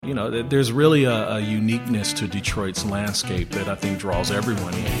You know, there's really a uniqueness to Detroit's landscape that I think draws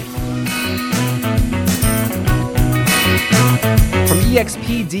everyone in. From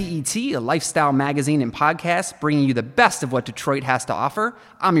EXPDET, a lifestyle magazine and podcast bringing you the best of what Detroit has to offer,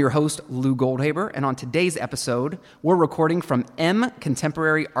 I'm your host, Lou Goldhaber, and on today's episode, we're recording from M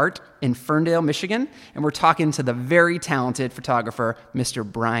Contemporary Art in Ferndale, Michigan, and we're talking to the very talented photographer, Mr.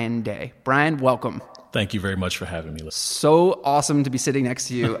 Brian Day. Brian, welcome. Thank you very much for having me. So awesome to be sitting next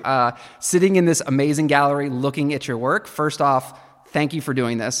to you. Sitting in this amazing gallery looking at your work. First off, thank you for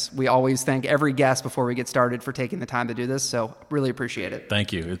doing this. We always thank every guest before we get started for taking the time to do this, so really appreciate it.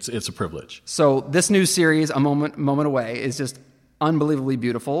 Thank you. It's a privilege. So this new series, A Moment Away, is just unbelievably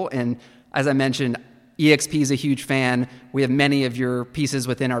beautiful. And as I mentioned, EXP is a huge fan. We have many of your pieces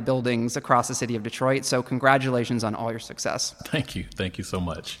within our buildings across the city of Detroit. So congratulations on all your success. Thank you. Thank you so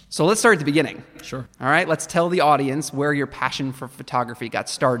much. So let's start at the beginning. Sure. All right. Let's tell the audience where your passion for photography got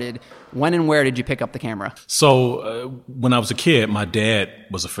started. When and where did you pick up the camera? So when I was a kid, my dad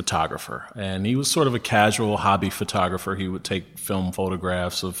was a photographer, and he was sort of a casual hobby photographer. He would take film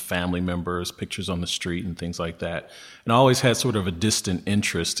photographs of family members, pictures on the street, and things like that. And I always had sort of a distant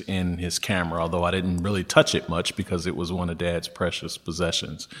interest in his camera, although I didn't really touch it much because it was one of Dad's precious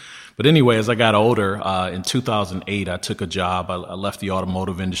possessions. But anyway, as I got older, in 2008, I took a job. I left the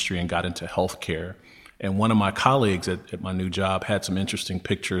automotive industry and got into healthcare. And one of my colleagues at my new job had some interesting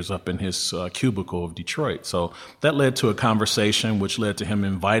pictures up in his cubicle of Detroit. So that led to a conversation, which led to him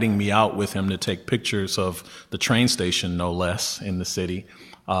inviting me out with him to take pictures of the train station, no less, in the city.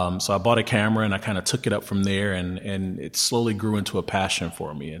 So I bought a camera and I kind of took it up from there, and it slowly grew into a passion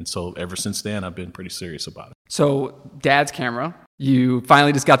for me. And so ever since then, I've been pretty serious about it. So Dad's camera, you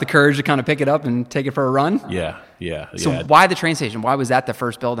finally just got the courage to kind of pick it up and take it for a run? Yeah. So why the train station? Why was that the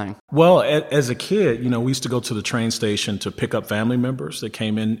first building? Well, as a kid, we used to go to the train station to pick up family members that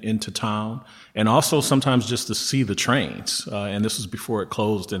came into town, and also sometimes just to see the trains. And this was before it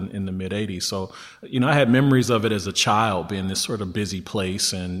closed in the mid-'80s. So, I had memories of it as a child, being this sort of busy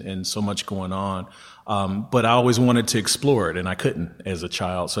place and so much going on. But I always wanted to explore it, and I couldn't as a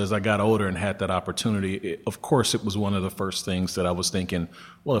child. So as I got older and had that opportunity, of course, it was one of the first things that I was thinking,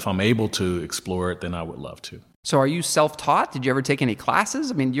 well, if I'm able to explore it, then I would love to. So are you self-taught? Did you ever take any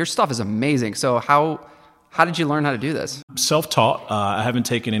classes? I mean, your stuff is amazing. So how did you learn how to do this? Self-taught. I haven't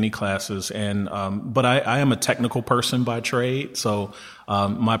taken any classes, but I am a technical person by trade. So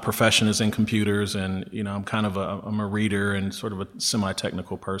my profession is in computers, and I'm kind of I'm a reader and sort of a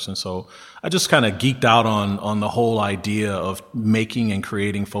semi-technical person. So I just kind of geeked out on the whole idea of making and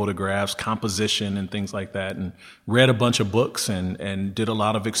creating photographs, composition, and things like that, and read a bunch of books and did a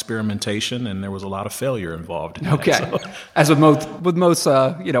lot of experimentation, and there was a lot of failure involved in that. Okay, so. As with most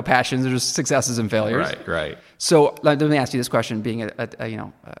passions, there's successes and failures. Right. So let me ask you this question, being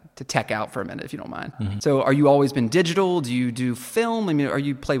to tech out for a minute, if you don't mind. Mm-hmm. So are you always been digital? Do you do film? I mean, are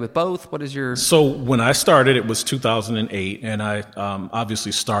you play with both? What is your... So when I started, it was 2008, and I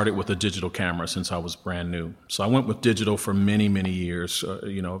obviously started with a digital camera since I was brand new. So I went with digital for many, many years,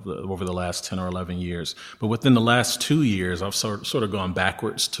 over the last 10 or 11 years. But within the last 2 years, I've sort of gone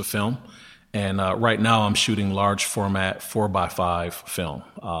backwards to film. And right now I'm shooting large format 4x5 film,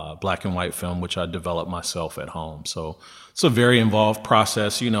 black and white film, which I developed myself at home. So it's a very involved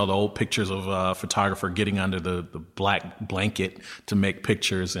process. The old pictures of a photographer getting under the black blanket to make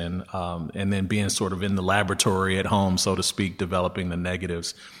pictures, and then being sort of in the laboratory at home, so to speak, developing the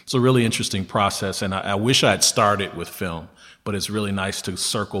negatives. It's a really interesting process, and I wish I'd started with film, but it's really nice to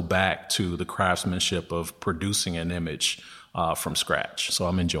circle back to the craftsmanship of producing an image from scratch. So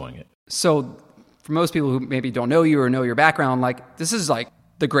I'm enjoying it. So for most people who maybe don't know you or know your background, this is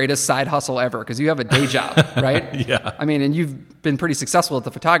the greatest side hustle ever, because you have a day job, right? Yeah. I mean, and you've been pretty successful at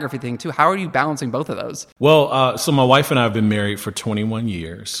the photography thing too. How are you balancing both of those? Well, so my wife and I have been married for 21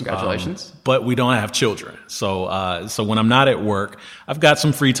 years. Congratulations. But we don't have children. So when I'm not at work, I've got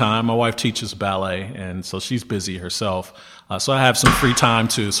some free time. My wife teaches ballet, and so she's busy herself. So I have some free time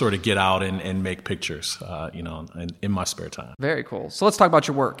to sort of get out and make pictures, in my spare time. Very cool. So let's talk about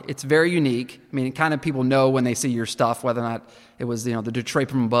your work. It's very unique. I mean, kind of people know when they see your stuff, whether or not it was, the Detroit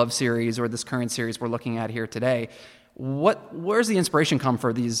from Above series or this current series we're looking at here today. Where's the inspiration come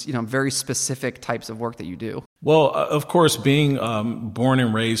for these, very specific types of work that you do? Well, of course, being born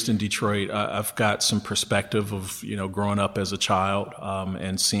and raised in Detroit, I've got some perspective of, growing up as a child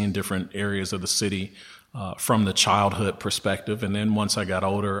and seeing different areas of the city. from the childhood perspective. And then once I got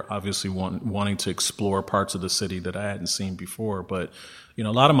older, obviously wanting to explore parts of the city that I hadn't seen before. But, a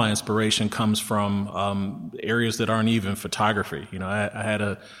lot of my inspiration comes from areas that aren't even photography. I had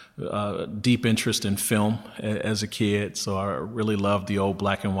a deep interest in film as a kid, so I really loved the old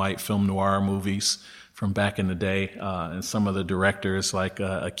black and white film noir movies from back in the day, and some of the directors like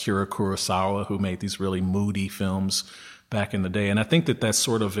Akira Kurosawa, who made these really moody films back in the day. And I think that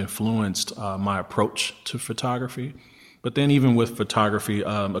sort of influenced my approach to photography. But then even with photography,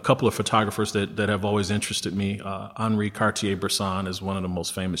 a couple of photographers that have always interested me, Henri Cartier-Bresson is one of the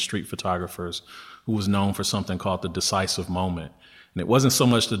most famous street photographers who was known for something called the decisive moment. And it wasn't so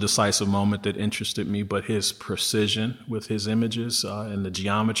much the decisive moment that interested me, but his precision with his images and the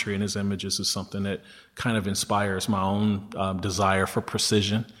geometry in his images is something that kind of inspires my own desire for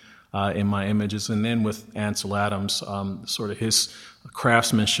precision in my images. And then with Ansel Adams, sort of his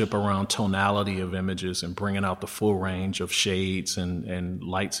craftsmanship around tonality of images and bringing out the full range of shades and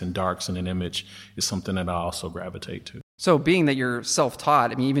lights and darks in an image is something that I also gravitate to. So being that you're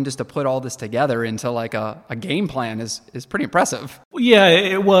self-taught, even just to put all this together into like a game plan is pretty impressive. Well, yeah,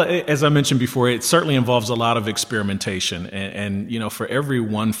 as I mentioned before, it certainly involves a lot of experimentation. And for every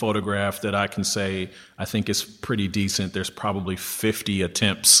one photograph that I can say I think is pretty decent, there's probably 50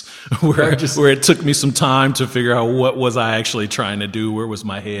 attempts where it took me some time to figure out what was I actually trying to do, where was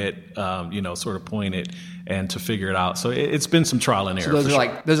my head, sort of pointed, and to figure it out. So it's been some trial and error. So those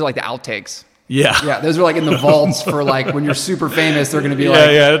are like the outtakes. Yeah, those are like in the vaults for like when you're super famous. They're going to be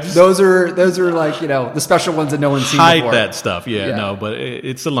those are like the special ones that no one's seen before. Hide that stuff. But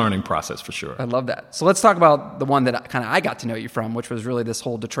it's a learning process for sure. I love that. So let's talk about the one that I got to know you from, which was really this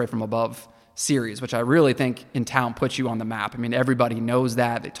whole Detroit from Above series, which I really think in town puts you on the map. Everybody knows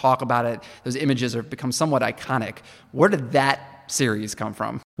that. They talk about it. Those images have become somewhat iconic. Where did that series come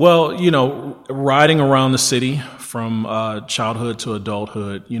from? Well, riding around the city from childhood to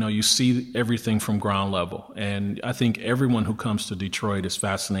adulthood, you see everything from ground level. And I think everyone who comes to Detroit is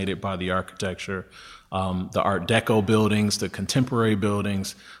fascinated by the architecture, the Art Deco buildings, the contemporary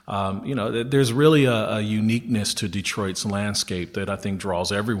buildings. There's really a uniqueness to Detroit's landscape that I think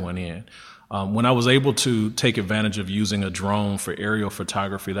draws everyone in. When I was able to take advantage of using a drone for aerial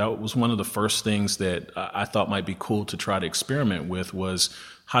photography, that was one of the first things that I thought might be cool to try to experiment with, was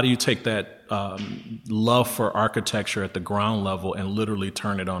how do you take that love for architecture at the ground level and literally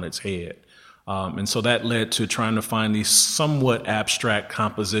turn it on its head? And so that led to trying to find these somewhat abstract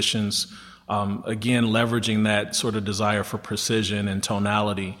compositions, again, leveraging that sort of desire for precision and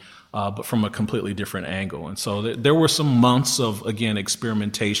tonality, but from a completely different angle. And so there were some months of, again,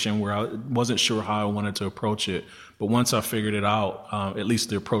 experimentation where I wasn't sure how I wanted to approach it. But once I figured it out, at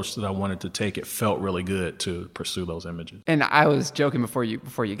least the approach that I wanted to take, it felt really good to pursue those images. And I was joking before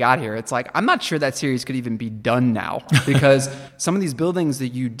you got here. It's like, I'm not sure that series could even be done now, because some of these buildings that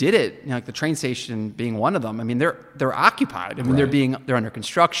you did it, like the train station being one of them, they're occupied. Right. They're under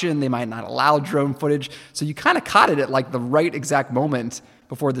construction. They might not allow drone footage. So you kind of caught it at like the right exact moment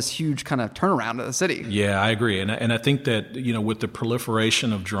before this huge kind of turnaround of the city. Yeah, I agree. And I think that, with the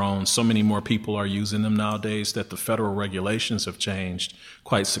proliferation of drones, so many more people are using them nowadays that the federal regulations have changed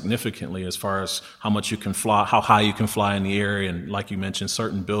quite significantly as far as how much you can fly, how high you can fly in the air. And like you mentioned,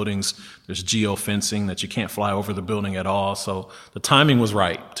 certain buildings, there's geofencing that you can't fly over the building at all. So the timing was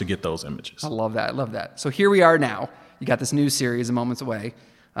right to get those images. I love that. So here we are now. You got this new series, A Moments Away,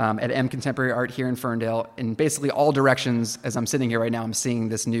 at M Contemporary Art here in Ferndale. In basically all directions, as I'm sitting here right now, I'm seeing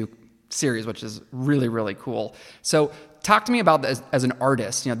this new series, which is really, really cool. So talk to me about this as an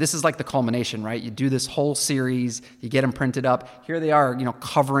artist. This is like the culmination, right? You do this whole series, you get them printed up. Here they are,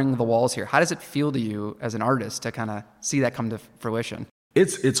 covering the walls here. How does it feel to you as an artist to kind of see that come to fruition?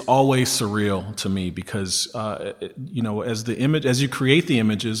 It's always surreal to me because, as you create the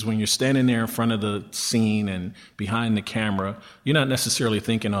images, when you're standing there in front of the scene and behind the camera, you're not necessarily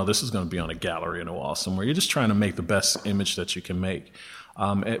thinking, oh, this is going to be on a gallery on a wall somewhere. You're just trying to make the best image that you can make.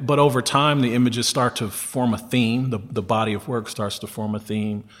 But over time, the images start to form a theme. The body of work starts to form a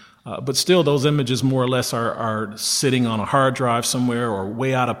theme. But still, those images more or less are sitting on a hard drive somewhere or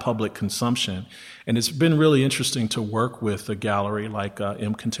way out of public consumption. And it's been really interesting to work with a gallery like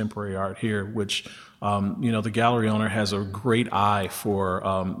M Contemporary Art here, which, the gallery owner has a great eye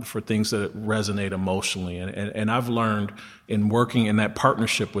for things that resonate emotionally. And I've learned in working in that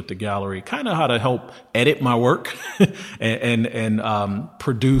partnership with the gallery kind of how to help edit my work and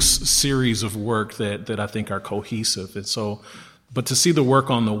produce series of work that I think are cohesive. And so, but to see the work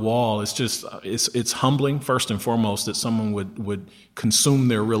on the wall, it's humbling, first and foremost, that someone would consume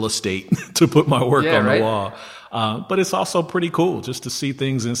their real estate to put my work on the wall. But it's also pretty cool just to see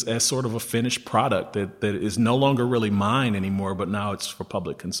things as sort of a finished product that is no longer really mine anymore, but now it's for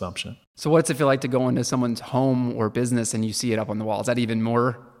public consumption. So what's it feel like to go into someone's home or business and you see it up on the wall? Is that even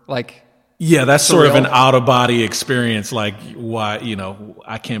more like... Yeah, that's surreal? Sort of an out-of-body experience. Like, why,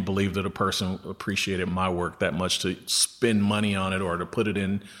 I can't believe that a person appreciated my work that much to spend money on it or to put it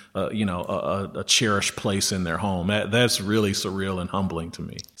in, a cherished place in their home. That's really surreal and humbling to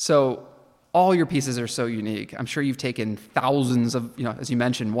me. So all your pieces are so unique. I'm sure you've taken thousands of, as you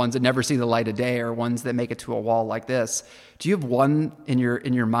mentioned, ones that never see the light of day or ones that make it to a wall like this. Do you have one in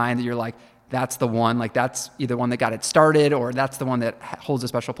your mind that you're like, that's the one, like that's either one that got it started or that's the one that holds a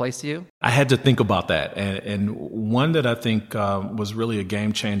special place to you? I had to think about that. And one that I think was really a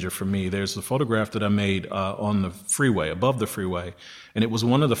game changer for me, there's a photograph that I made on the freeway, above the freeway. And it was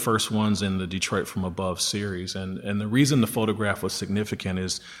one of the first ones in the Detroit from Above series. And the reason the photograph was significant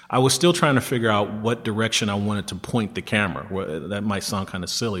is I was still trying to figure out what direction I wanted to point the camera. Well, that might sound kind of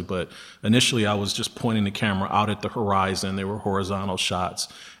silly, but initially I was just pointing the camera out at the horizon. They were horizontal shots.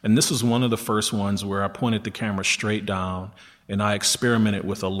 And this was one of the first ones where I pointed the camera straight down and I experimented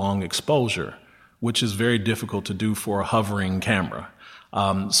with a long exposure, which is very difficult to do for a hovering camera.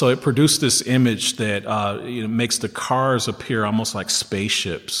 So it produced this image that makes the cars appear almost like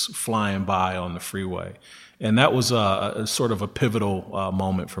spaceships flying by on the freeway. And that was a sort of a pivotal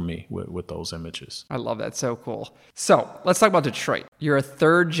moment for me with those images. I love that. So cool. So let's talk about Detroit. You're a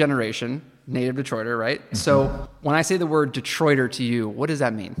third generation native Detroiter, right? Mm-hmm. So when I say the word Detroiter to you, what does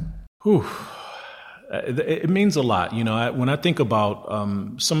that mean? Whew. It means a lot. When I think about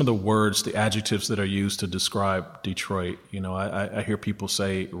some of the words, the adjectives that are used to describe Detroit, I hear people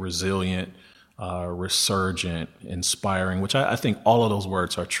say resilient, resurgent, inspiring, which I think all of those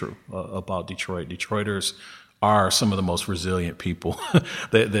words are true about Detroit. Detroiters are some of the most resilient people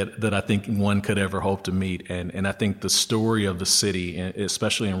that I think one could ever hope to meet. And I think the story of the city,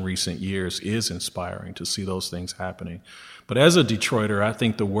 especially in recent years, is inspiring to see those things happening. But as a Detroiter, I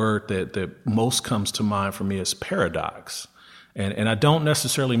think the word that most comes to mind for me is paradox. And I don't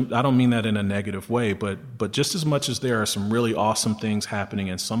mean that in a negative way, but just as much as there are some really awesome things happening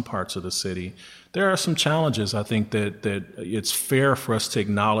in some parts of the city, there are some challenges I think that it's fair for us to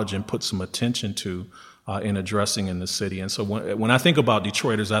acknowledge and put some attention to in addressing in the city. And so when I think about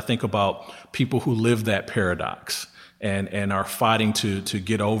Detroiters, I think about people who live that paradox and are fighting to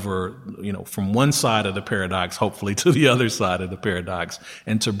get over, from one side of the paradox, hopefully, to the other side of the paradox,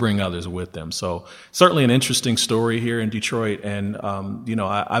 and to bring others with them. So certainly an interesting story here in Detroit. And,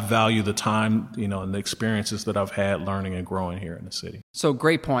 I value the time, and the experiences that I've had learning and growing here in the city. So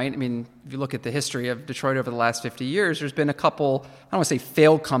great point. I mean, if you look at the history of Detroit over the last 50 years, there's been a couple, I don't want to say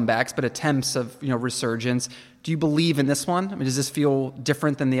failed comebacks, but attempts of, resurgence. Do you believe in this one? I mean, does this feel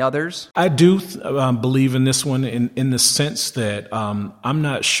different than the others? I do believe in this one in the sense that I'm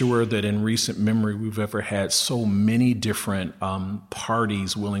not sure that in recent memory we've ever had so many different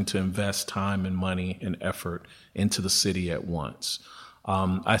parties willing to invest time and money and effort into the city at once.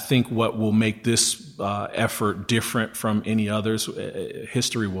 I think what will make this effort different from any others,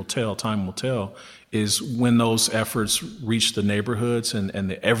 history will tell, time will tell, is when those efforts reach the neighborhoods and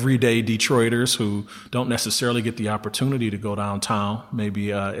the everyday Detroiters who don't necessarily get the opportunity to go downtown,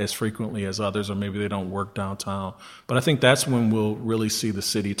 maybe as frequently as others, or maybe they don't work downtown. But I think that's when we'll really see the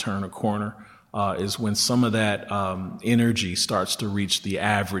city turn a corner. Is when some of that energy starts to reach the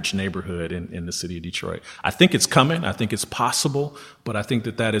average neighborhood in the city of Detroit. I think it's coming. I think it's possible, but I think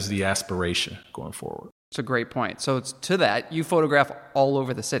that is the aspiration going forward. It's a great point. So it's to that, you photograph all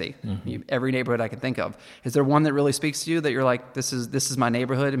over the city, every neighborhood I can think of. Is there one that really speaks to you that you're like, this is my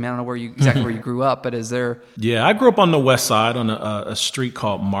neighborhood? I mean, I don't know exactly where you grew up, but is there? Yeah, I grew up on the west side on a street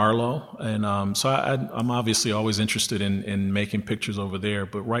called Marlow. And so I'm obviously always interested in making pictures over there.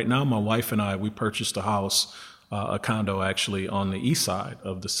 But right now, my wife and I, we purchased a house, a condo actually on the east side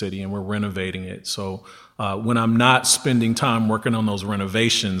of the city, and we're renovating it. So when I'm not spending time working on those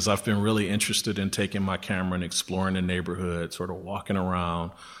renovations, I've been really interested in taking my camera and exploring the neighborhood, sort of walking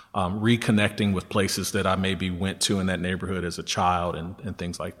around, reconnecting with places that I maybe went to in that neighborhood as a child and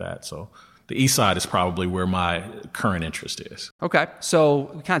things like that. So the east side is probably where my current interest is. Okay.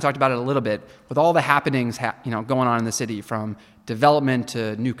 So we kind of talked about it a little bit. With all the happenings going on in the city, from development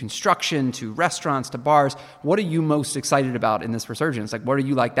to new construction to restaurants to bars, what are you most excited about in this resurgence? Like, what are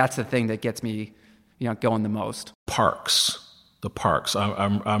you like, that's the thing that gets me going the most? The parks.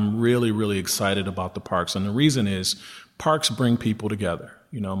 I'm really, really excited about the parks. And the reason is parks bring people together.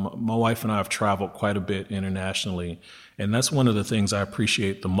 My wife and I have traveled quite a bit internationally. And that's one of the things I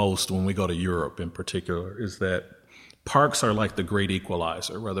appreciate the most when we go to Europe in particular, is that parks are like the great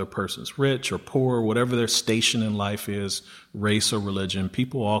equalizer, whether a person's rich or poor, whatever their station in life is, race or religion,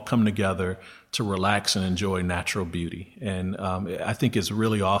 people all come together to relax and enjoy natural beauty. And I think it's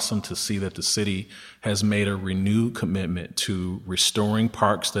really awesome to see that the city has made a renewed commitment to restoring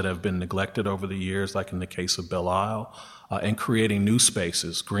parks that have been neglected over the years, like in the case of Belle Isle, and creating new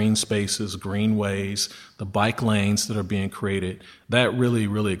spaces, greenways, the bike lanes that are being created. That really,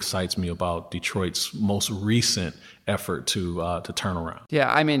 really excites me about Detroit's most recent effort to turn around.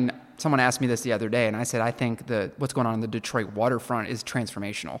 Yeah, I mean, someone asked me this the other day, and I said, I think what's going on in the Detroit waterfront is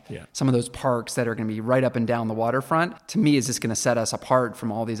transformational. Yeah. Some of those parks that are going to be right up and down the waterfront, to me, is just going to set us apart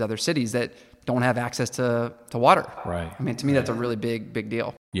from all these other cities that don't have access to water. Right. I mean, to me, that's a really big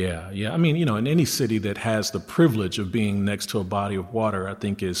deal. Yeah. I mean, in any city that has the privilege of being next to a body of water, I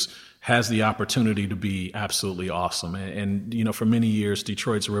think has the opportunity to be absolutely awesome. And for many years,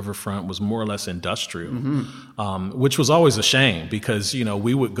 Detroit's riverfront was more or less industrial, which was always a shame because,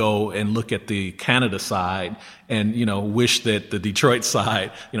 we would go and look at the Canada side and, wish that the Detroit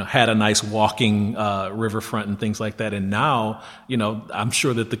side, had a nice walking riverfront and things like that. And now, I'm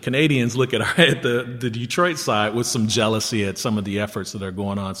sure that the Canadians look at the Detroit side with some jealousy at some of the efforts that are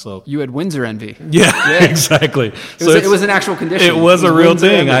going on. So you had Windsor envy. Yeah. Exactly. It was an actual condition. It was a real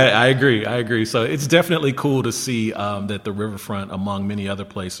thing. I agree. So it's definitely cool to see that the riverfront, among many other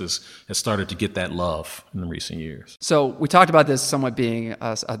places, has started to get that love in the recent years. So we talked about this somewhat being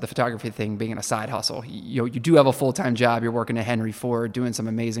the photography thing being a side hustle. You do have a full-time job. You're working at Henry Ford, doing some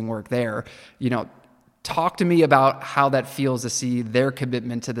amazing work there. Talk to me about how that feels to see their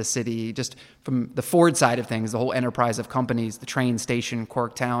commitment to the city, just from the Ford side of things, the whole enterprise of companies, the train station,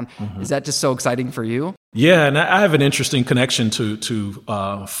 Corktown. Is that just so exciting for you? Yeah, and I have an interesting connection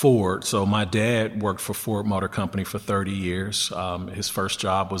to Ford. So my dad worked for Ford Motor Company for 30 years. His first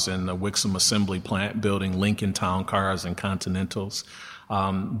job was in the Wixom Assembly Plant, building Lincoln Town Cars and Continentals.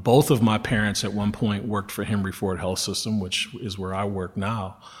 Both of my parents at one point worked for Henry Ford Health System, which is where I work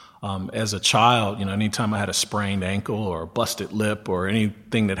now. As a child, anytime I had a sprained ankle or a busted lip or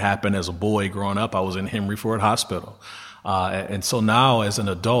anything that happened as a boy growing up, I was in Henry Ford Hospital. And so now as an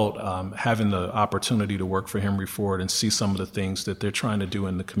adult, having the opportunity to work for Henry Ford and see some of the things that they're trying to do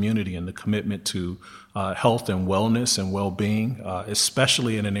in the community and the commitment to health and wellness and well-being,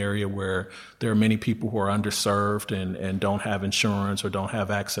 especially in an area where there are many people who are underserved and don't have insurance or don't have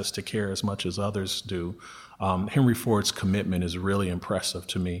access to care as much as others do. Henry Ford's commitment is really impressive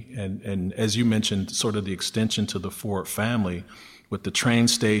to me. And as you mentioned, sort of the extension to the Ford family with the train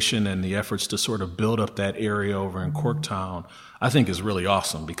station and the efforts to sort of build up that area over in Corktown, I think is really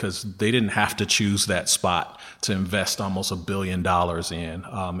awesome because they didn't have to choose that spot to invest almost $1 billion in,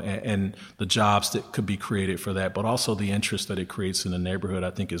 and the jobs that could be created for that, but also the interest that it creates in the neighborhood,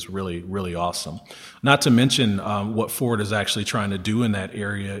 I think is really, really awesome. Not to mention what Ford is actually trying to do in that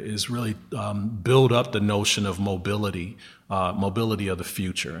area is really build up the notion of mobility of the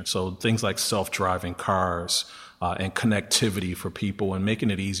future. And so things like self-driving cars, and connectivity for people and making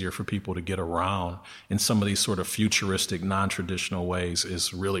it easier for people to get around in some of these sort of futuristic, non-traditional ways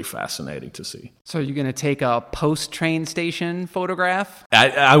is really fascinating to see. So you're going to take a post-train station photograph?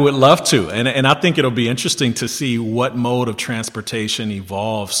 I would love to. And I think it'll be interesting to see what mode of transportation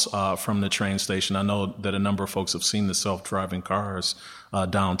evolves from the train station. I know that a number of folks have seen the self-driving cars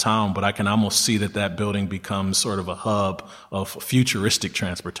downtown, but I can almost see that building becomes sort of a hub of futuristic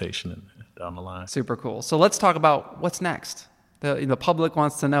transportation down the line. Super cool. So let's talk about what's next. The public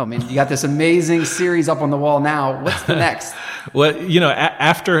wants to know. I mean, you got this amazing series up on the wall now. What's the next? Well,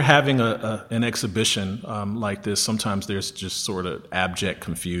 after having an exhibition like this, sometimes there's just sort of abject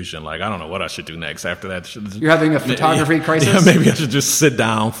confusion. Like, I don't know what I should do next after that. You're having a photography crisis? Yeah, maybe I should just sit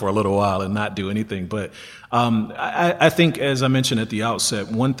down for a little while and not do anything. But I think, as I mentioned at the outset,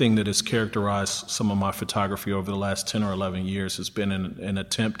 one thing that has characterized some of my photography over the last 10 or 11 years has been an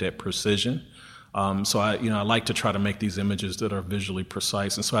attempt at precision. So I like to try to make these images that are visually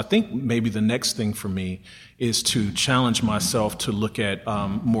precise. And so I think maybe the next thing for me is to challenge myself to look at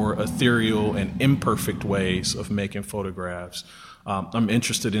more ethereal and imperfect ways of making photographs. I'm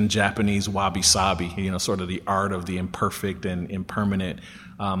interested in Japanese wabi-sabi, sort of the art of the imperfect and impermanent.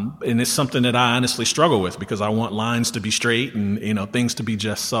 And it's something that I honestly struggle with because I want lines to be straight and, things to be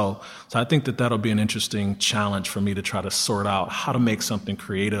just so. So I think that'll be an interesting challenge for me to try to sort out how to make something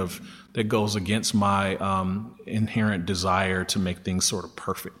creative that goes against my inherent desire to make things sort of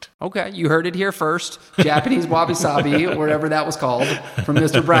perfect. Okay, you heard it here first. Japanese wabi-sabi, or whatever that was called, from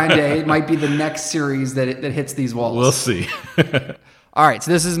Mr. Brian Day. It might be the next series that hits these walls. We'll see. All right,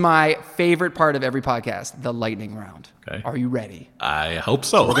 so this is my favorite part of every podcast, the lightning round. Okay. Are you ready? I hope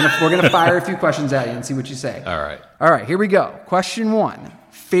so. We're gonna fire a few questions at you and see what you say. All right. All right, here we go. Question 1.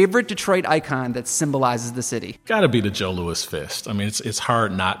 Favorite Detroit icon that symbolizes the city? Got to be the Joe Louis fist. I mean, it's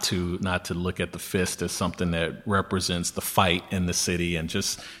hard not to look at the fist as something that represents the fight in the city and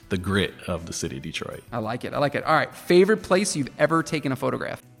just the grit of the city of Detroit. I like it. All right, favorite place you've ever taken a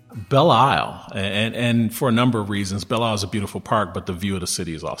photograph? Belle Isle, and for a number of reasons. Belle Isle is a beautiful park, but the view of the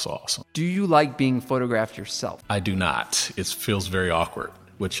city is also awesome. Do you like being photographed yourself? I do not. It feels very awkward,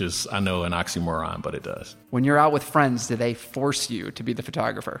 which is, I know, an oxymoron, but it does. When you're out with friends, do they force you to be the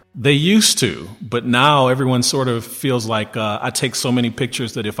photographer? They used to, but now everyone sort of feels like I take so many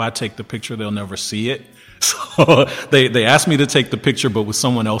pictures that if I take the picture, they'll never see it. So they ask me to take the picture, but with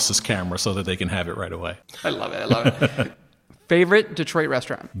someone else's camera so that they can have it right away. I love it. Favorite Detroit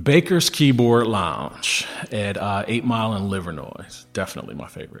restaurant? Baker's Keyboard Lounge at 8 Mile and Livernois. Definitely my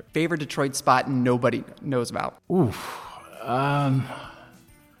favorite. Favorite Detroit spot nobody knows about?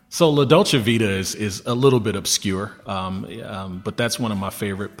 So La Dolce Vita is a little bit obscure, but that's one of my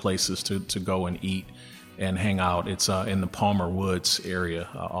favorite places to go and eat and hang out. It's in the Palmer Woods area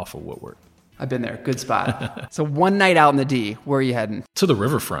off of Woodward. I've been there. Good spot. So one night out in the D, where are you heading? To the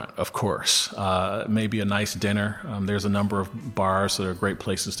riverfront, of course. Maybe a nice dinner. There's a number of bars that are great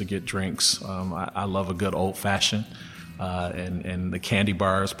places to get drinks. I love a good old-fashioned. And the Candy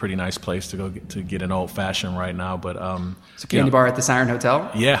Bar is a pretty nice place to go get an old-fashioned right now. But so Candy Bar at the Siren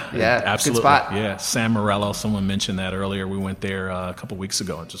Hotel? Yeah, absolutely. Good spot. Yeah, San Morello, someone mentioned that earlier. We went there a couple weeks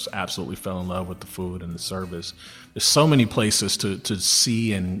ago and just absolutely fell in love with the food and the service. There's so many places to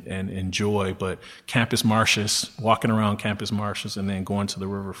see and enjoy, but Campus Martius, walking around Campus Martius and then going to the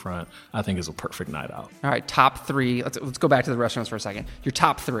riverfront, I think is a perfect night out. All right, top 3. Let's go back to the restaurants for a second. Your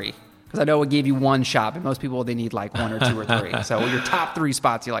top 3. Because I know we gave you one shop, and most people, they need like 1 or 2 or 3. So your top 3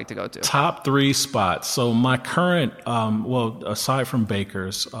 spots you like to go to? Top 3 spots. So my current, aside from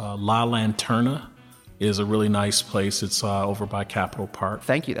Baker's, La Lanterna is a really nice place. It's over by Capitol Park.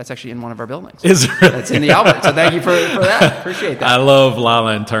 Thank you. That's actually in one of our buildings. Is it really? That's in the outlet. So thank you for that. Appreciate that. I love La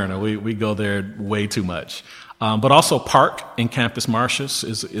Lanterna. We go there way too much. But also Park in Campus Martius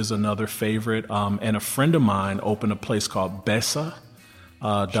is another favorite. And a friend of mine opened a place called Besa.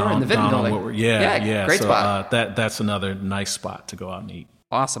 Sure, in the Vinton building. Yeah. Great spot. That's another nice spot to go out and eat.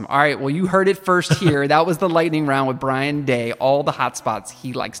 Awesome. All right. Well, you heard it first here. That was the lightning round with Brian Day. All the hot spots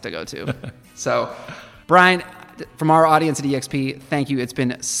he likes to go to. So, Brian, from our audience at EXP, thank you. It's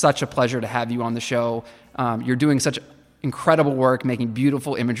been such a pleasure to have you on the show. You're doing such incredible work, making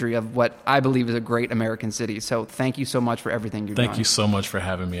beautiful imagery of what I believe is a great American city. So, thank you so much for everything you're doing. Thank you so much for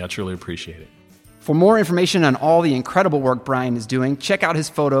having me. I truly appreciate it. For more information on all the incredible work Brian is doing, check out his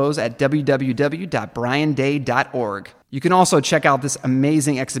photos at www.brianday.org. You can also check out this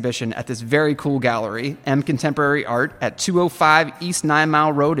amazing exhibition at this very cool gallery, M Contemporary Art, at 205 East 9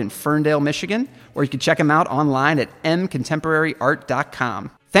 Mile Road in Ferndale, Michigan, or you can check him out online at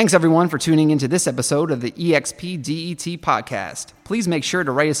mcontemporaryart.com. Thanks, everyone, for tuning into this episode of the EXP DET podcast. Please make sure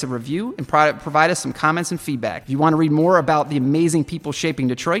to write us a review and provide us some comments and feedback. If you want to read more about the amazing people shaping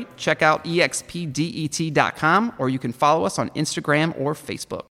Detroit, check out expdet.com, or you can follow us on Instagram or Facebook.